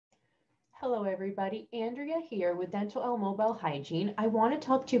Hello everybody, Andrea here with Dentalelle Mobile Hygiene. I want to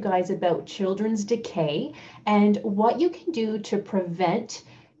talk to you guys about children's decay and what you can do to prevent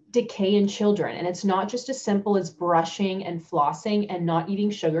decay in children. And it's not just as simple as brushing and flossing and not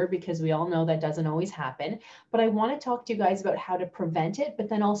eating sugar, because we all know that doesn't always happen. But I want to talk to you guys about how to prevent it, but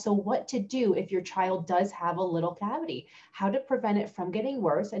then also what to do if your child does have a little cavity, how to prevent it from getting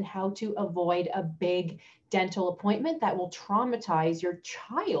worse, and how to avoid a big dental appointment that will traumatize your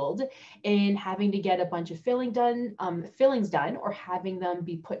child in having to get a bunch of fillings done, or having them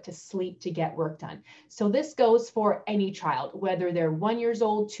be put to sleep to get work done. So this goes for any child, whether they're 1 year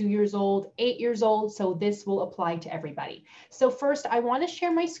old, 2 years old, 8 years old. So this will apply to everybody. So first, I want to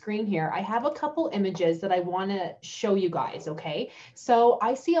share my screen here. I have a couple images that I want to show you guys. Okay. So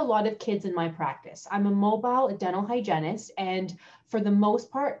I see a lot of kids in my practice. I'm a mobile dental hygienist, and for the most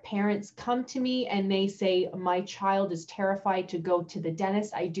part, parents come to me and they say, my child is terrified to go to the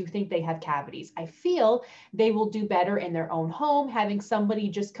dentist. I do think they have cavities. I feel they will do better in their own home, having somebody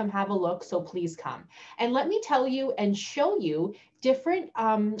just come have a look. So please come. And let me tell you and show you different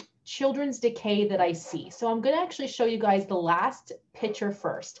children's decay that I see. So I'm going to actually show you guys the last picture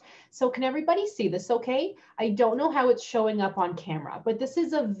first. So can everybody see this okay? I don't know how it's showing up on camera, but this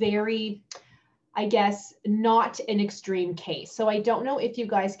is a very, I guess, not an extreme case. So I don't know if you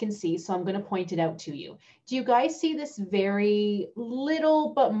guys can see, so I'm going to point it out to you. Do you guys see this very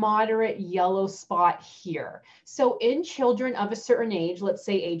little but moderate yellow spot here? So in children of a certain age, let's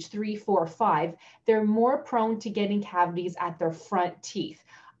say age 3, 4, 5, they're more prone to getting cavities at their front teeth.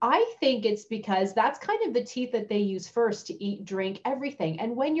 I think it's because that's kind of the teeth that they use first to eat, drink, everything.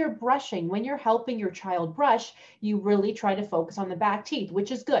 And when you're brushing, when you're helping your child brush, you really try to focus on the back teeth, which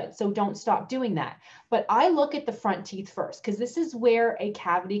is good. So don't stop doing that. But I look at the front teeth first, because this is where a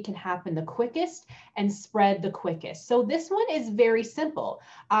cavity can happen the quickest and spread the quickest. So this one is very simple.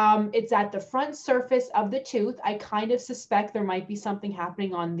 It's at the front surface of the tooth. I kind of suspect there might be something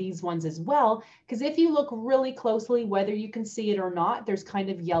happening on these ones as well, because if you look really closely, whether you can see it or not, there's kind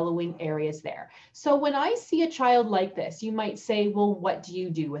of yellowing areas there. So when I see a child like this, you might say, well, what do you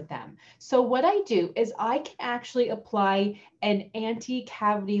do with them? So what I do is I can actually apply an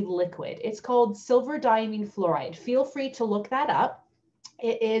anti-cavity liquid. It's called silver diamine fluoride. Feel free to look that up.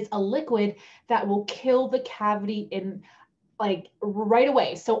 It is a liquid that will kill the cavity in like right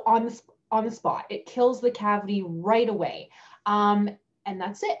away. So on the spot, it kills the cavity right away. And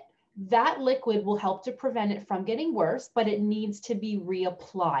that's it. That liquid will help to prevent it from getting worse, but it needs to be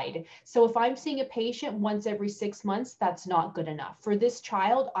reapplied. So if I'm seeing a patient once every 6 months, that's not good enough. For this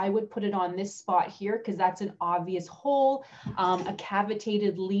child, I would put it on this spot here, because that's an obvious hole, a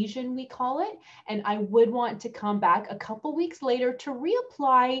cavitated lesion, we call it. And I would want to come back a couple weeks later to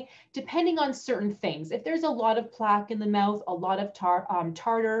reapply, depending on certain things. If there's a lot of plaque in the mouth, a lot of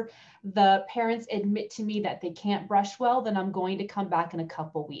tartar, the parents admit to me that they can't brush well, then I'm going to come back in a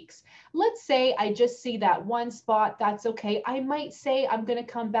couple weeks. Let's say I just see that one spot, that's okay. I might say I'm going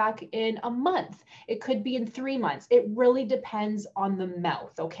to come back in a month. It could be in 3 months. It really depends on the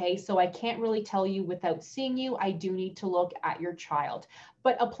mouth, okay? So I can't really tell you without seeing you. I do need to look at your child.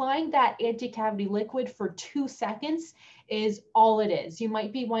 But applying that anti-cavity liquid for 2 seconds is all it is. You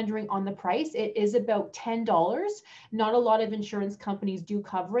might be wondering on the price. It is about $10. Not a lot of insurance companies do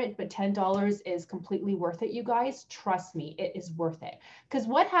cover it, but $10 is completely worth it, you guys. Trust me, it is worth it. Because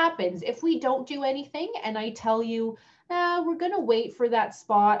what happens if we don't do anything and I tell you, we're going to wait for that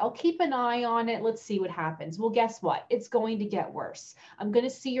spot. I'll keep an eye on it. Let's see what happens. Well, guess what? It's going to get worse. I'm going to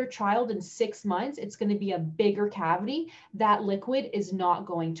see your child in 6 months. It's going to be a bigger cavity. That liquid is not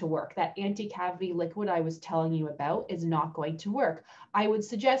going to work. That anti-cavity liquid I was telling you about is not going to work. I would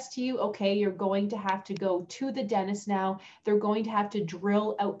suggest to you, okay, you're going to have to go to the dentist now. They're going to have to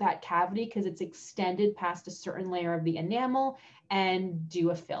drill out that cavity because it's extended past a certain layer of the enamel, and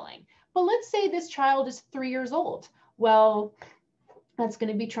do a filling. But let's say this child is 3 years old. Well, that's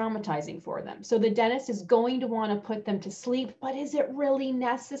going to be traumatizing for them. So the dentist is going to want to put them to sleep, but is it really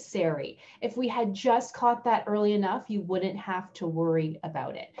necessary? If we had just caught that early enough, you wouldn't have to worry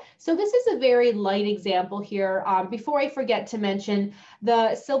about it. So this is a very light example here. Before I forget to mention,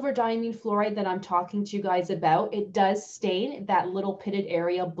 the silver diamine fluoride that I'm talking to you guys about, it does stain that little pitted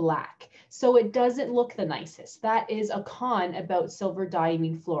area black. So it doesn't look the nicest. That is a con about silver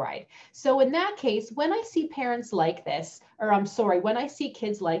diamine fluoride. So in that case, when I see parents like this, or I'm sorry, when I see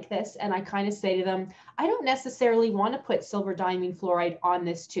kids like this and I kind of say to them, I don't necessarily want to put silver diamine fluoride on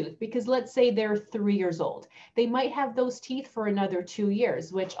this tooth, because let's say they're 3 years old. They might have those teeth for another 2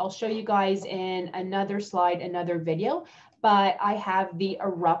 years, which I'll show you guys in another slide, another video. but I have the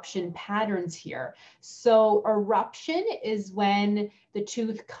eruption patterns here. So eruption is when the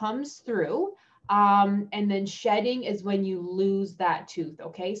tooth comes through. And then shedding is when you lose that tooth,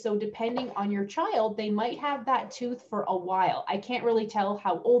 okay? So depending on your child, they might have that tooth for a while. I can't really tell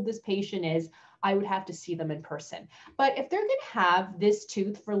how old this patient is. I would have to see them in person. But if they're gonna have this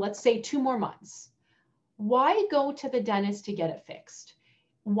tooth for, let's say, 2 more months, why go to the dentist to get it fixed?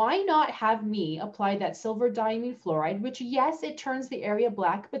 Why not have me apply that silver diamine fluoride, which yes, it turns the area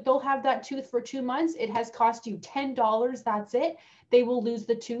black, but they'll have that tooth for 2 months. It has cost you $10. That's it. They will lose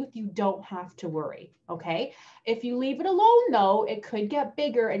the tooth. You don't have to worry. Okay. If you leave it alone though, it could get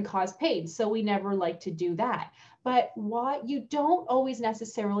bigger and cause pain. So we never like to do that. But what you don't always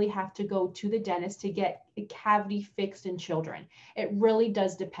necessarily have to go to the dentist to get a cavity fixed in children. It really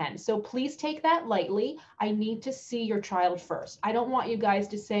does depend. So please take that lightly. I need to see your child first. I don't want you guys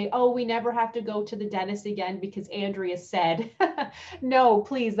to say, oh, we never have to go to the dentist again because Andrea said, no,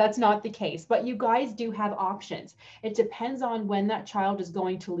 please, that's not the case. But you guys do have options. It depends on when that child is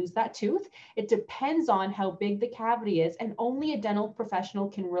going to lose that tooth. It depends on how big the cavity is, and only a dental professional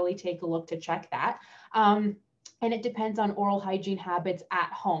can really take a look to check that. And it depends on oral hygiene habits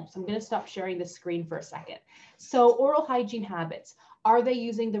at home. So I'm going to stop sharing the screen for a second. So oral hygiene habits. Are they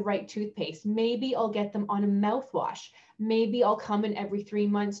using the right toothpaste? Maybe I'll get them on a mouthwash. Maybe I'll come in every 3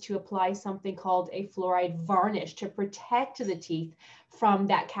 months to apply something called a fluoride varnish to protect the teeth from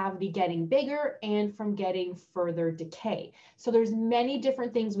that cavity getting bigger and from getting further decay. So there's many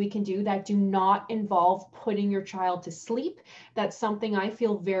different things we can do that do not involve putting your child to sleep. That's something I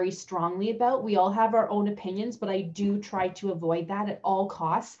feel very strongly about. We all have our own opinions, but I do try to avoid that at all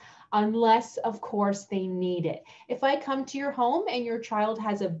costs, unless of course they need it. If I come to your home and your child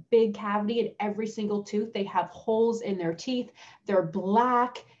has a big cavity in every single tooth, they have holes in their teeth, they're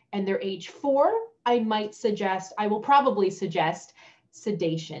black, and they're age 4, I will probably suggest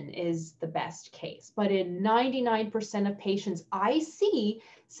sedation is the best case. But in 99% of patients I see,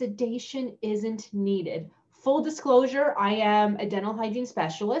 sedation isn't needed. Full disclosure, I am a dental hygiene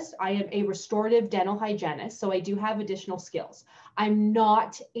specialist. I am a restorative dental hygienist, so I do have additional skills. I'm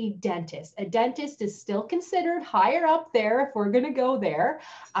not a dentist. A dentist is still considered higher up there if we're going to go there,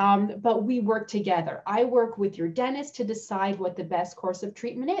 but we work together. I work with your dentist to decide what the best course of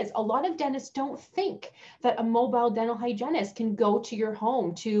treatment is. A lot of dentists don't think that a mobile dental hygienist can go to your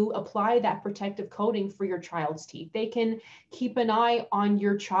home to apply that protective coating for your child's teeth. They can keep an eye on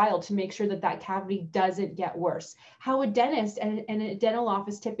your child to make sure that that cavity doesn't get worse. How a dentist and a dental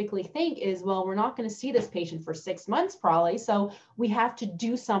office typically think is, well, we're not going to see this patient for 6 months probably, so we have to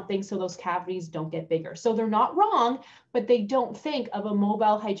do something so those cavities don't get bigger. So they're not wrong, but they don't think of a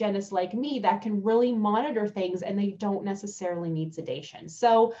mobile hygienist like me that can really monitor things, and they don't necessarily need sedation.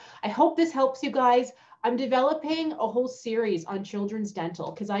 So I hope this helps you guys. I'm developing a whole series on children's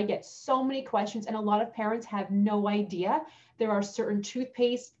dental because I get so many questions, and a lot of parents have no idea there are certain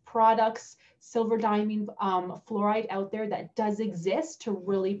toothpaste products, silver diamine fluoride out there that does exist to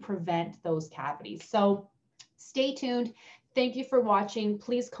really prevent those cavities. So stay tuned. Thank you for watching.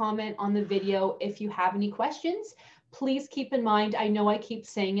 Please comment on the video if you have any questions. Please keep in mind, I know I keep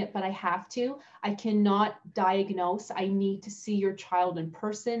saying it, but I have to. I cannot diagnose. I need to see your child in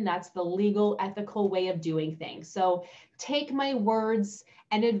person. That's the legal, ethical way of doing things. So take my words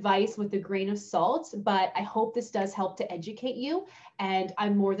and advice with a grain of salt, but I hope this does help to educate you. And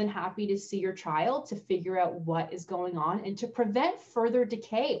I'm more than happy to see your child to figure out what is going on and to prevent further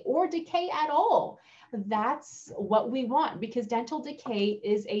decay or decay at all. That's what we want, because dental decay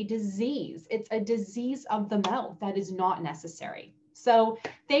is a disease. It's a disease of the mouth that is not necessary. So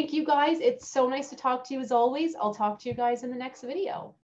thank you guys. It's so nice to talk to you as always. I'll talk to you guys in the next video.